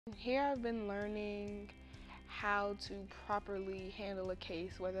Here I've been learning how to properly handle a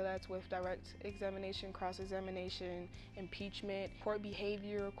case, whether that's with direct examination, cross-examination, impeachment, court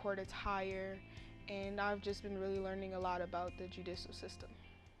behavior, court attire, and I've just been really learning a lot about the judicial system.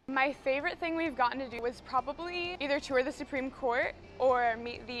 My favorite thing we've gotten to do was probably either tour the Supreme Court or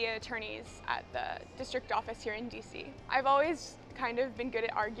meet the attorneys at the district office here in DC. I've always kind of been good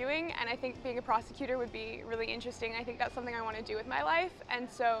at arguing, and I think being a prosecutor would be really interesting. I think that's something I want to do with my life, and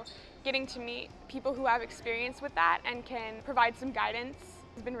so getting to meet people who have experience with that and can provide some guidance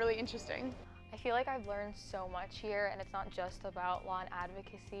has been really interesting. I feel like I've learned so much here, and it's not just about law and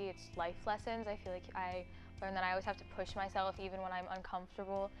advocacy, it's life lessons. I feel like I learned that I always have to push myself even when I'm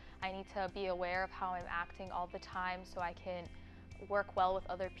uncomfortable. I need to be aware of how I'm acting all the time so I can work well with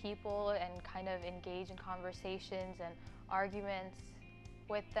other people and kind of engage in conversations and arguments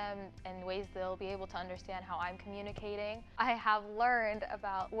with them in ways they'll be able to understand how I'm communicating. I have learned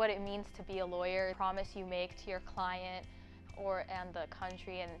about what it means to be a lawyer, the promise you make to your client and the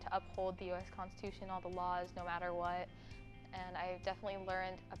country, and to uphold the U.S. Constitution, all the laws, no matter what. And I've definitely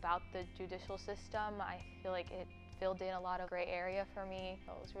learned about the judicial system. I feel like it filled in a lot of gray area for me.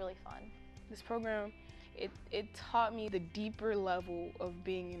 So it was really fun. This program, it taught me the deeper level of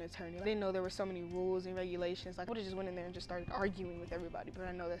being an attorney. I didn't know there were so many rules and regulations. Like, I would have just went in there and just started arguing with everybody, but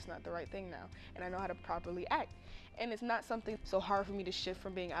I know that's not the right thing now, and I know how to properly act. And it's not something so hard for me to shift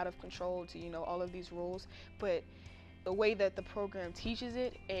from being out of control to, all of these rules, but the way that the program teaches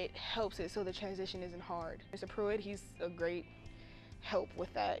it, it helps it so the transition isn't hard. Mr. Pruitt, he's a great help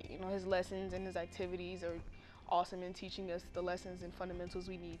with that. His lessons and his activities are awesome in teaching us the lessons and fundamentals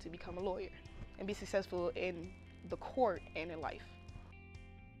we need to become a lawyer and be successful in the court and in life.